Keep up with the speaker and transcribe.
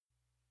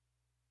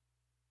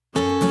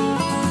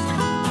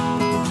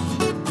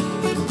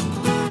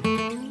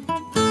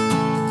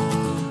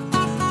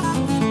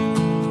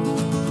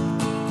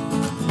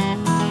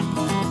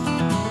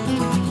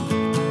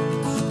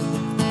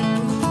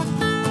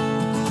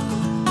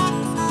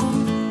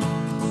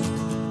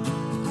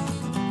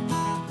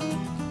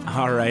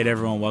All right,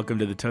 everyone, welcome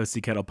to the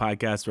Toasty Kettle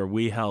Podcast, where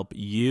we help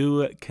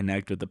you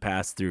connect with the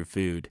past through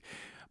food.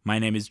 My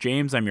name is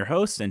James, I'm your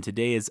host, and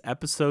today is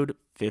episode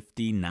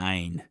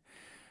 59.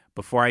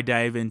 Before I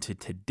dive into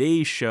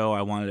today's show,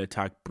 I wanted to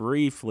talk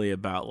briefly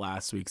about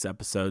last week's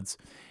episodes.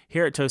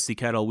 Here at Toasty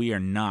Kettle, we are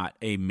not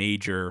a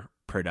major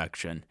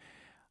production.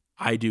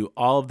 I do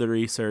all of the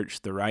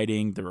research, the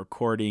writing, the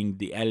recording,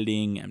 the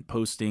editing, and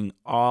posting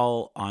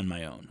all on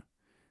my own.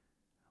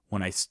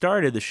 When I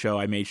started the show,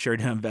 I made sure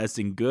to invest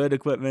in good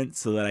equipment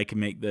so that I can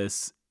make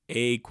this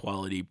a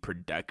quality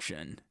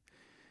production.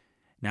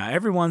 Now,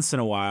 every once in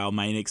a while,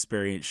 my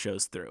inexperience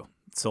shows through.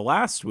 So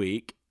last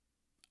week,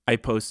 I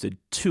posted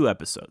 2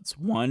 episodes,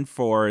 one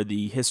for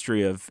the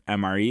history of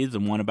MREs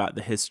and one about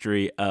the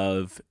history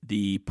of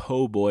the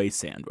po' boy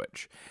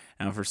sandwich.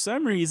 Now, for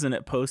some reason,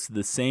 it posted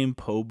the same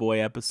po' boy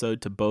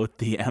episode to both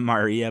the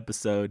MRE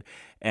episode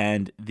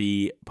and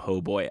the po'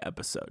 boy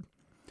episode.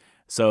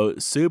 So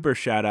super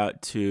shout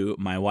out to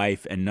my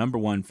wife and number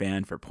one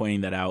fan for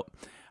pointing that out.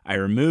 I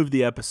removed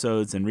the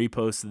episodes and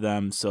reposted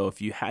them, so if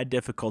you had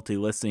difficulty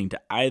listening to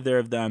either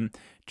of them,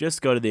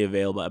 just go to the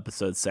available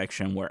episodes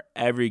section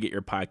wherever you get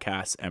your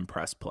podcasts and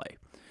press play.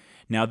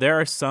 Now, there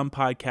are some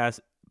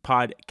podcatchers,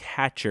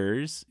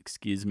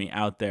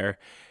 out there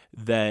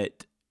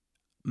that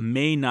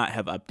may not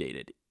have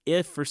updated.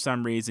 If for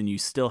some reason you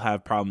still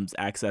have problems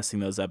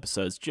accessing those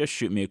episodes, just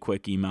shoot me a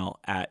quick email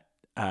at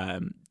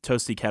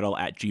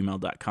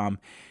toastykettle@gmail.com,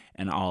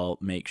 and I'll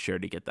make sure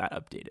to get that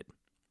updated.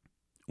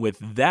 With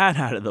that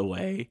out of the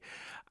way,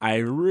 I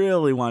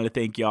really want to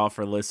thank y'all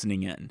for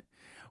listening in.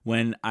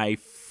 When I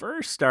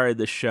first started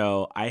the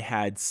show, I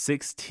had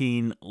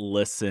 16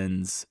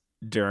 listens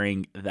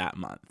during that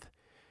month.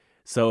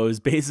 So it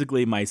was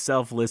basically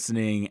myself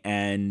listening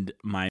and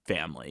my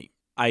family.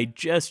 I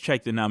just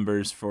checked the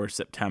numbers for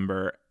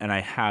September, and I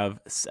have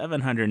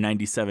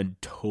 797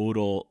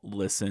 total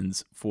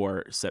listens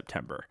for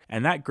September.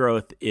 And that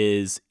growth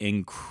is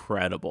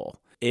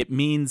incredible. It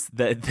means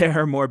that there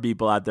are more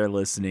people out there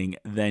listening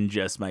than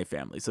just my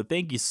family. So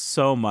thank you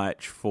so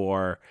much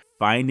for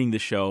finding the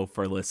show,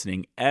 for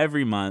listening.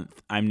 Every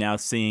month, I'm now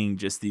seeing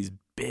just these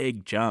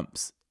big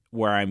jumps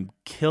where I'm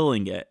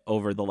killing it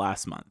over the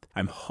last month.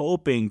 I'm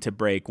hoping to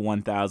break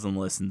 1,000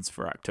 listens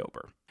for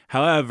October.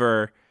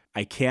 However,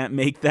 I can't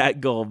make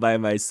that goal by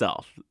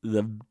myself.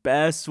 The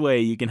best way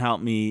you can help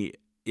me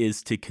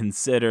is to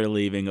consider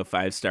leaving a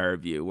 5-star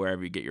review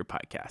wherever you get your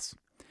podcasts.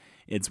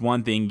 It's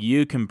one thing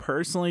you can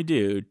personally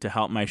do to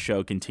help my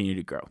show continue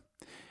to grow.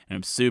 And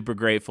I'm super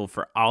grateful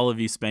for all of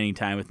you spending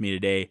time with me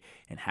today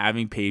and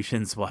having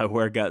patience while I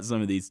work out some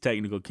of these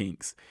technical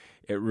kinks.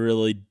 It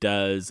really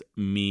does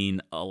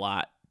mean a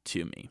lot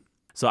to me.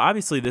 So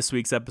obviously this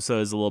week's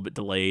episode is a little bit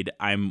delayed.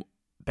 I'm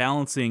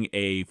balancing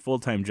a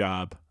full-time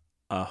job,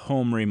 a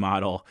home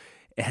remodel,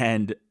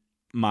 and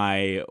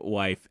my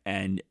wife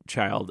and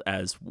child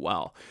as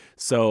well.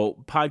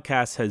 So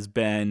podcast has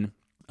been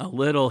a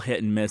little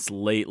hit and miss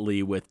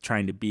lately with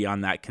trying to be on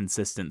that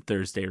consistent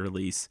Thursday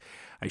release.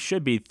 I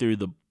should be through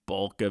the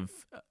bulk of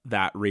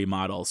that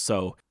remodel,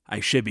 so I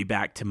should be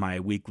back to my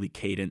weekly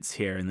cadence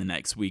here in the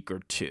next week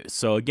or two.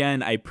 So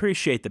again, I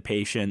appreciate the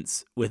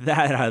patience. With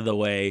that out of the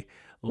way,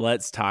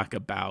 let's talk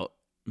about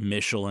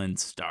Michelin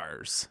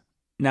stars.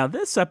 Now,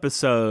 this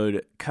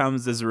episode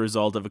comes as a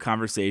result of a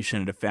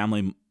conversation at a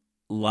family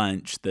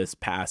lunch this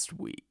past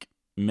week.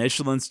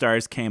 Michelin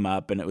stars came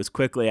up, and it was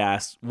quickly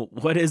asked,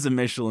 what is a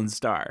Michelin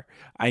star?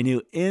 I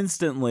knew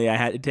instantly I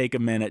had to take a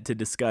minute to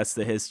discuss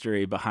the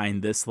history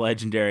behind this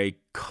legendary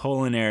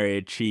culinary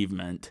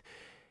achievement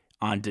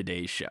on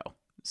today's show.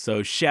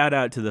 So shout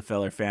out to the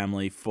Feller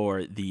family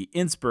for the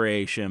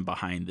inspiration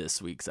behind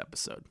this week's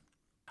episode.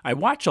 I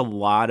watch a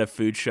lot of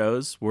food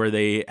shows where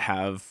they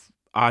have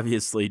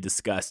obviously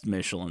discussed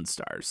Michelin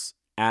stars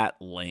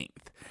at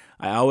length.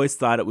 I always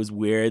thought it was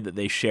weird that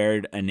they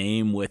shared a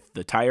name with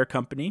the tire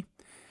company,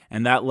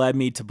 and that led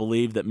me to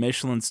believe that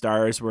Michelin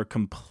stars were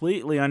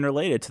completely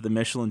unrelated to the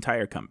Michelin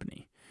Tire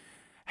Company.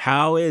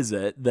 How is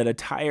it that a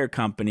tire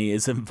company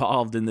is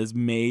involved in this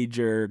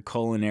major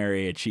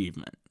culinary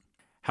achievement?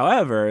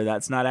 However,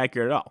 that's not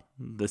accurate at all.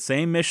 The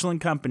same Michelin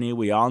company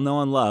we all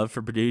know and love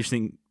for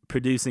producing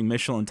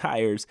Michelin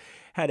tires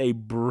had a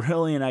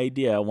brilliant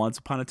idea once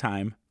upon a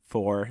time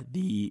for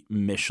the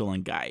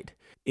Michelin Guide.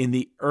 In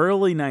the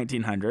early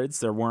 1900s,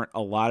 there weren't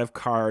a lot of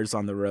cars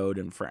on the road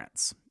in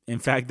France. In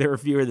fact, there were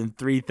fewer than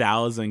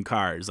 3,000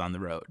 cars on the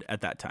road at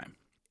that time.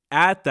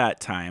 At that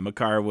time, a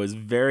car was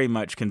very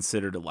much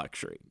considered a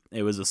luxury.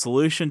 It was a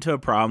solution to a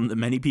problem that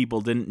many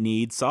people didn't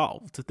need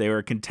solved. They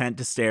were content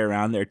to stay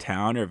around their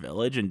town or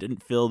village and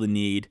didn't feel the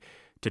need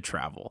to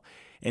travel.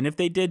 And if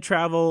they did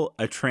travel,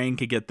 a train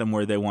could get them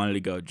where they wanted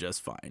to go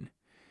just fine.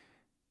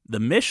 The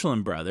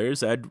Michelin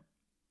brothers,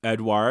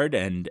 Edouard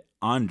and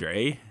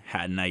André,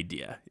 had an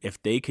idea.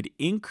 If they could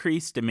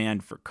increase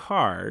demand for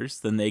cars,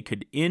 then they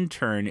could in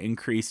turn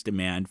increase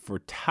demand for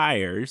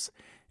tires,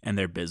 and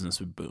their business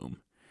would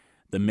boom.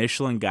 The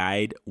Michelin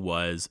Guide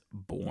was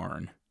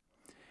born.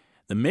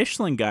 The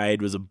Michelin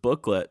Guide was a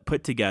booklet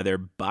put together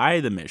by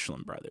the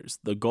Michelin brothers.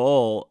 The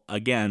goal,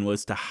 again,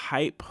 was to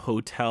hype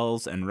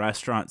hotels and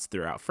restaurants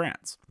throughout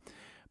France.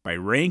 By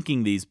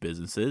ranking these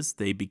businesses,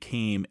 they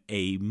became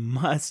a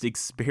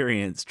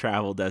must-experience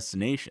travel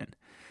destination.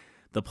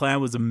 The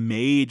plan was a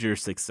major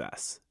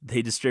success.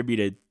 They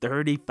distributed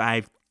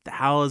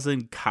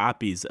 35,000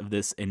 copies of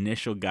this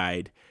initial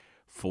guide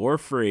for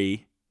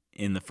free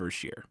in the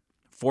first year.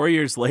 4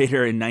 years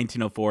later, in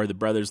 1904, the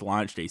brothers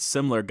launched a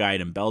similar guide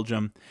in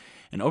Belgium.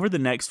 And over the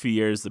next few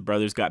years, the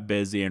brothers got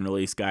busy and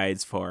released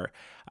guides for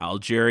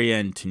Algeria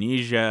and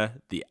Tunisia,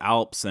 the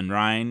Alps and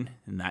Rhine,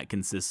 and that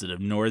consisted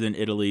of northern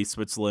Italy,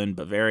 Switzerland,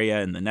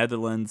 Bavaria, and the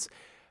Netherlands.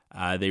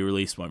 They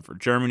released one for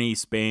Germany,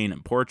 Spain,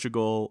 and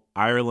Portugal,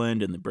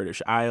 Ireland, and the British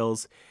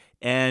Isles,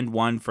 and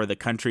one for the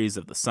countries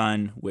of the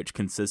sun, which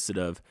consisted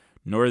of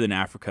northern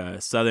Africa,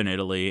 southern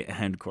Italy,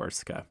 and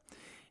Corsica.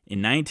 In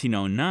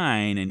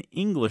 1909, an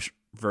English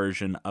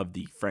version of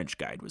the French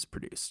guide was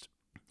produced.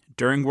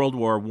 During World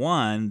War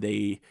I,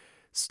 they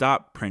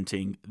stopped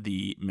printing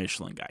the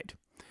Michelin Guide.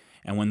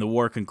 And when the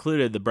war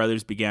concluded, the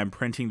brothers began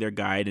printing their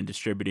guide and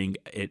distributing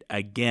it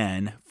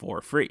again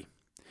for free.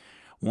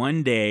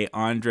 One day,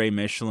 André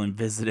Michelin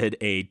visited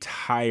a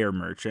tire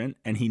merchant,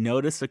 and he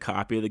noticed a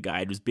copy of the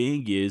guide was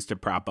being used to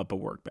prop up a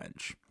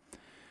workbench.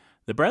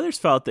 The brothers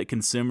felt that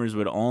consumers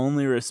would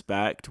only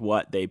respect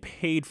what they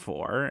paid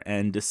for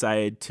and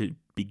decided to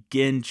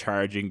begin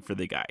charging for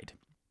the guide.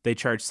 They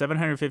charged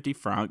 750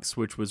 francs,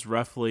 which was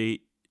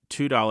roughly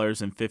 $2.15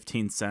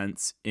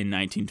 in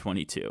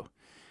 1922.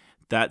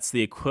 That's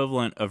the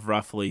equivalent of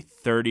roughly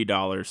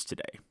 $30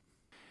 today.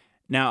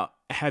 Now,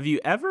 have you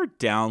ever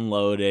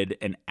downloaded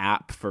an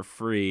app for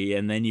free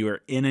and then you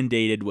were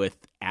inundated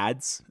with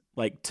ads?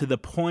 Like to the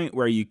point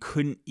where you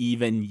couldn't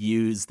even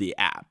use the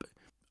app.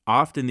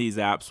 Often these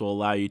apps will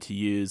allow you to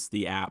use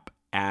the app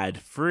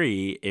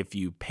ad-free if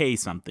you pay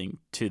something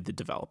to the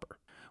developer.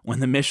 When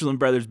the Michelin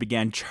brothers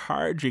began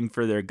charging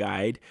for their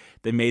guide,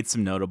 they made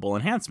some notable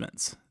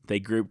enhancements. They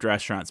grouped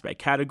restaurants by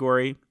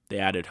category, they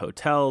added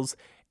hotels,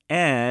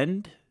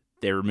 and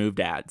they removed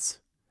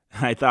ads.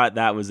 I thought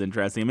that was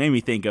interesting. It made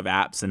me think of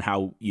apps and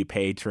how you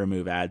pay to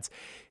remove ads.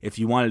 If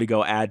you wanted to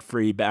go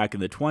ad-free back in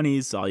the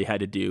 20s, all you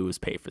had to do was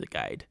pay for the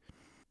guide.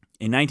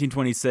 In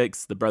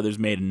 1926, the brothers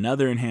made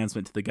another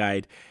enhancement to the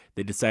guide.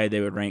 They decided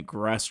they would rank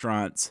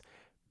restaurants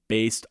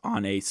based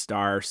on a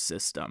star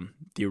system.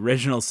 The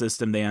original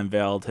system they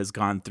unveiled has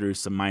gone through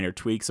some minor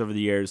tweaks over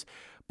the years,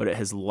 but it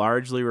has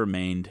largely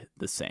remained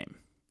the same.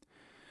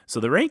 So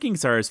the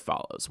rankings are as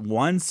follows.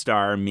 1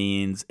 star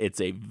means it's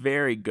a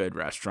very good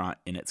restaurant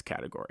in its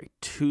category.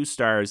 2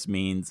 stars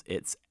means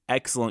it's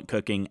excellent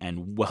cooking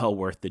and well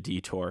worth the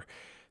detour.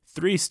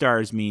 3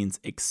 stars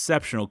means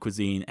exceptional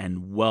cuisine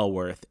and well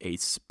worth a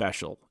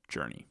special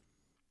journey.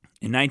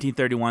 In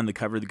 1931, the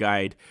cover of the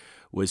guide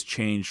was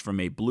changed from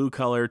a blue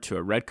color to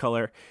a red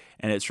color,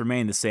 and it's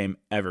remained the same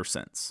ever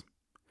since.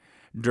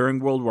 During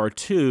World War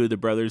II, the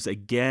brothers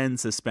again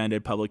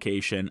suspended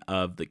publication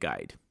of the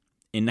guide.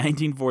 In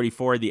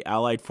 1944, the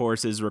Allied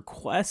forces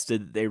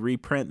requested that they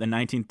reprint the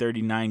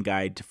 1939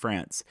 guide to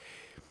France.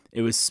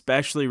 It was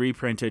specially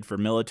reprinted for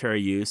military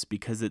use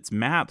because its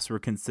maps were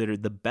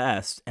considered the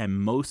best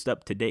and most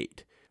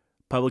up-to-date.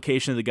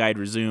 Publication of the guide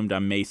resumed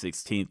on May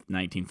 16,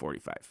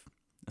 1945.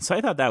 So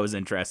I thought that was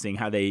interesting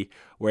how they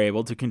were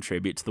able to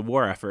contribute to the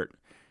war effort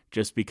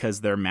just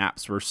because their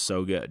maps were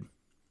so good.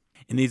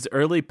 In these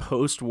early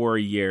post-war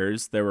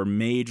years, there were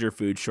major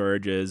food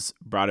shortages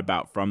brought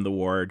about from the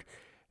war,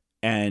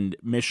 and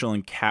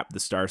Michelin capped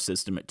the star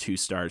system at 2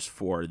 stars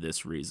for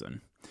this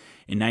reason.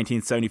 In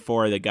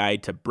 1974, the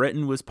Guide to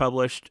Britain was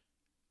published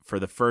for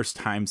the first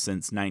time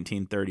since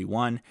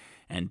 1931,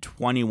 and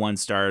 21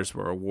 stars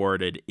were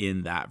awarded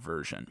in that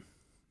version.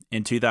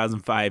 In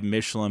 2005,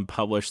 Michelin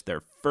published their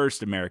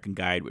first American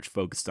guide, which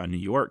focused on New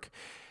York.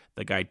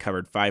 The guide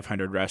covered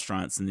 500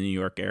 restaurants in the New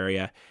York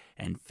area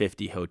and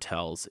 50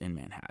 hotels in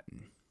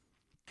Manhattan.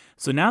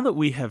 So now that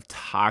we have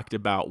talked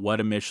about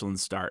what a Michelin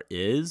star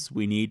is,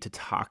 we need to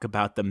talk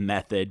about the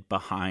method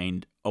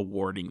behind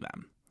awarding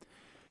them.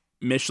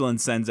 Michelin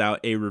sends out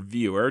a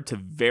reviewer to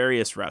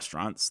various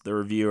restaurants. The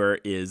reviewer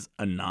is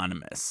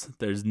anonymous.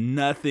 There's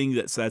nothing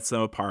that sets them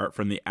apart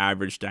from the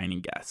average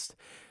dining guest.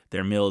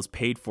 Their meal is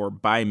paid for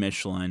by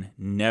Michelin,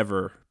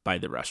 never by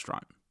the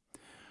restaurant.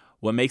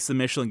 What makes the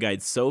Michelin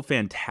Guide so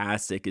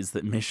fantastic is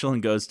that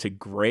Michelin goes to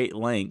great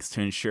lengths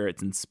to ensure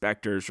its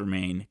inspectors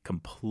remain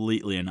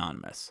completely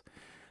anonymous.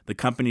 The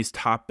company's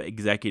top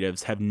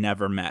executives have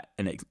never met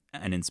an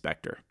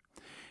inspector.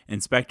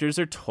 Inspectors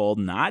are told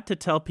not to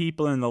tell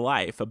people in the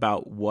life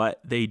about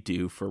what they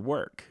do for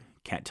work.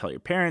 Can't tell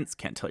your parents,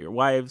 can't tell your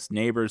wives,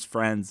 neighbors,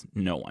 friends,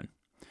 no one.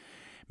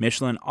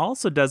 Michelin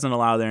also doesn't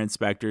allow their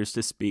inspectors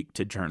to speak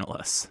to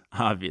journalists,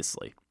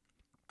 obviously.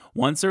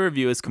 Once a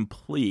review is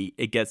complete,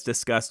 it gets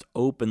discussed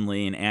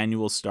openly in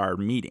annual star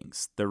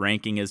meetings. The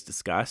ranking is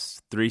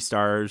discussed, 3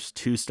 stars,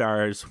 2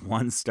 stars,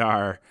 1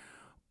 star,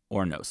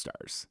 or no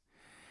stars.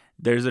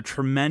 There's a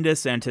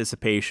tremendous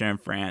anticipation in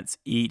France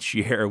each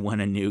year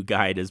when a new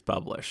guide is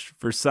published.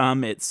 For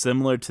some, it's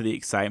similar to the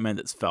excitement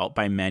that's felt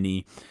by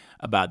many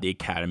about the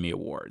Academy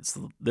Awards.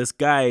 This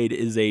guide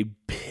is a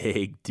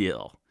big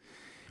deal.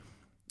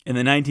 In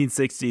the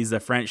 1960s, the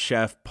French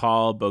chef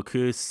Paul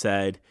Bocuse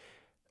said,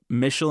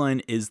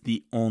 "Michelin is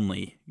the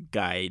only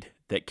guide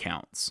that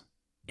counts.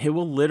 It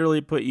will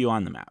literally put you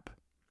on the map."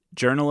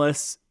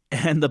 Journalists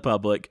and the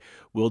public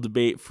will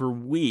debate for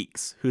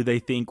weeks who they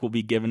think will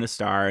be given a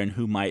star and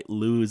who might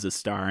lose a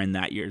star in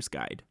that year's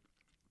guide.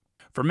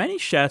 For many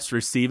chefs,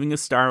 receiving a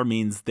star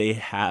means they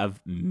have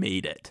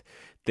made it.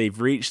 They've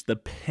reached the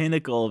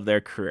pinnacle of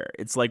their career.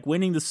 It's like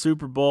winning the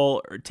Super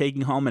Bowl or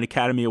taking home an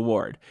Academy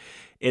Award.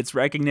 It's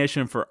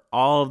recognition for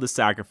all of the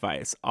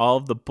sacrifice, all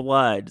of the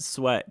blood,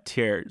 sweat,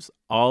 tears,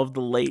 all of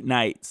the late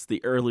nights,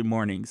 the early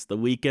mornings, the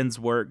weekends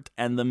worked,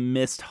 and the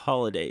missed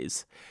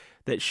holidays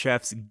that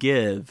chefs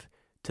give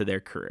to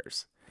their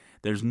careers.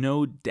 There's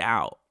no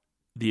doubt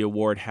the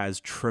award has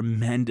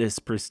tremendous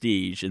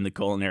prestige in the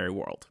culinary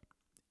world.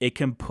 It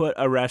can put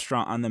a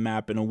restaurant on the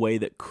map in a way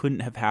that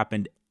couldn't have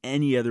happened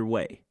any other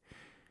way.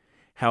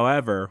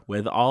 However,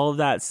 with all of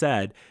that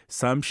said,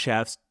 some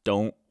chefs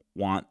don't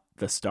want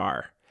the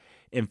star.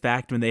 In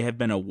fact, when they have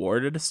been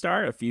awarded a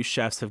star, a few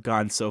chefs have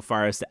gone so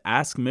far as to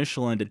ask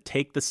Michelin to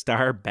take the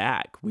star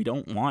back. We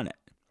don't want it.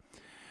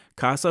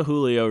 Casa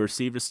Julio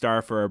received a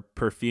star for a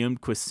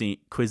perfumed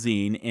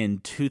cuisine in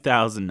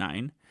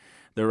 2009.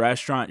 The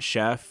restaurant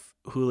chef,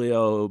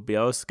 Julio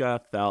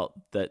Biosca,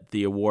 felt that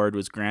the award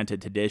was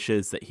granted to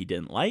dishes that he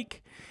didn't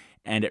like,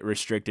 and it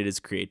restricted his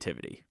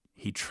creativity.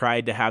 He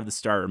tried to have the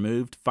star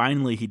removed.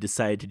 Finally, he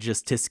decided to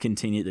just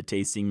discontinue the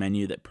tasting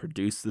menu that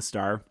produced the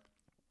star.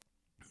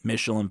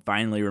 Michelin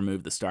finally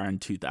removed the star in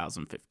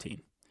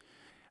 2015.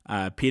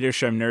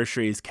 Petersham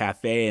Nursery's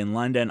cafe in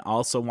London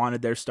also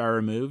wanted their star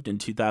removed. In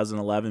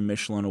 2011,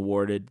 Michelin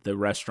awarded the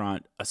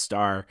restaurant a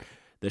star.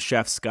 The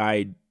chef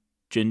Sky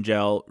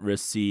Gingell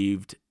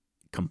received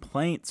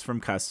complaints from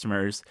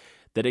customers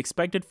that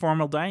expected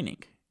formal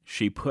dining.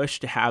 She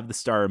pushed to have the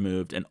star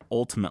removed and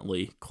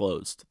ultimately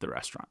closed the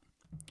restaurant.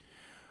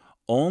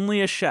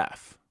 Only a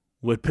chef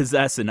would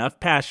possess enough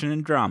passion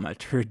and drama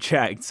to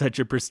reject such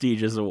a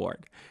prestigious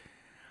award.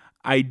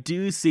 I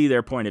do see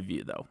their point of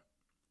view, though.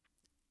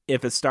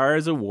 If a star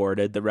is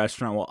awarded, the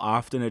restaurant will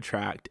often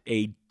attract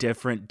a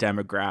different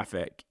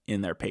demographic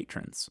in their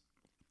patrons.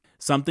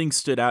 Something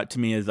stood out to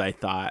me as I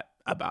thought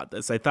about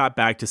this. I thought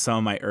back to some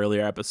of my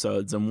earlier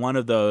episodes, and one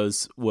of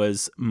those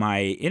was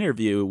my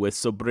interview with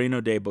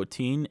Sobrino de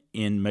Botín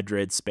in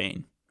Madrid,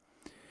 Spain.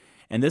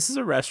 And this is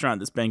a restaurant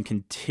that's been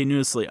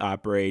continuously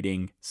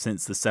operating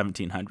since the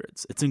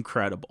 1700s. It's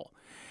incredible.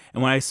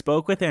 And when I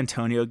spoke with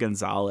Antonio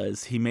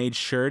Gonzalez, he made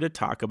sure to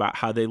talk about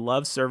how they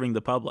love serving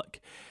the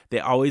public. They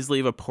always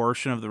leave a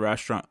portion of the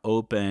restaurant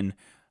open,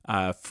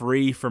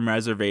 free from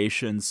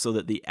reservations, so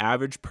that the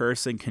average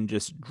person can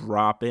just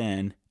drop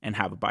in and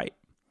have a bite.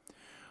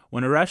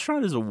 When a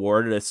restaurant is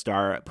awarded a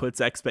star, it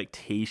puts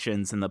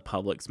expectations in the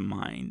public's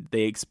mind.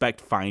 They expect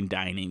fine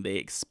dining. They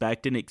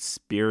expect an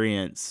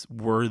experience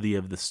worthy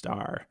of the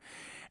star.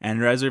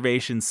 And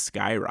reservations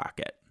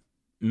skyrocket.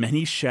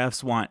 Many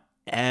chefs want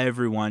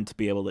everyone to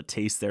be able to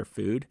taste their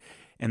food,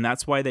 and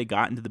that's why they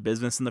got into the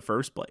business in the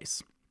first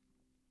place.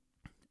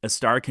 A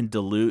star can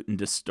dilute and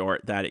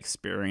distort that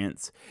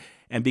experience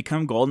and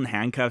become golden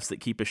handcuffs that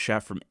keep a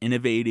chef from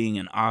innovating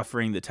and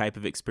offering the type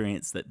of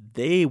experience that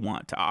they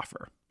want to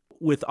offer.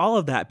 With all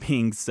of that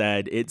being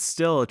said, it's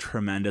still a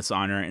tremendous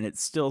honor, and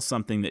it's still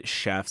something that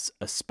chefs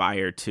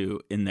aspire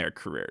to in their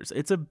careers.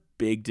 It's a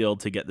big deal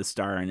to get the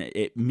star, and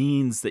it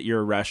means that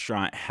your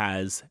restaurant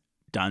has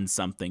done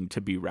something to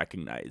be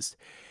recognized.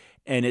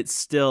 And it's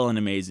still an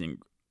amazing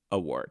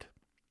award.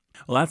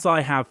 Well, that's all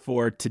I have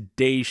for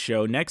today's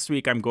show. Next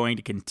week, I'm going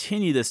to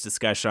continue this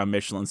discussion on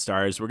Michelin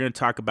stars. We're going to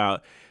talk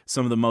about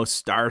some of the most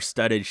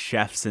star-studded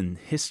chefs in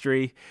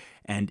history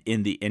and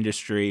in the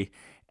industry.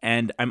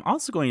 And I'm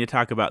also going to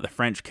talk about the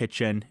French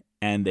kitchen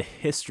and the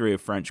history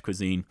of French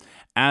cuisine.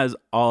 As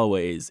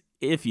always,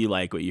 if you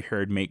like what you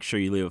heard, make sure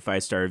you leave a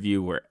 5-star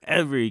review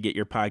wherever you get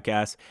your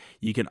podcasts.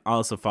 You can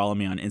also follow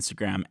me on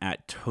Instagram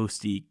at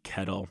Toasty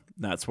Kettle.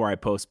 That's where I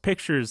post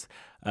pictures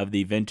of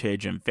the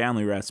vintage and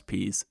family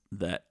recipes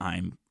that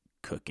I'm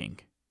cooking.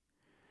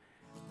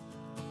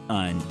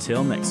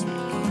 Until next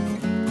week.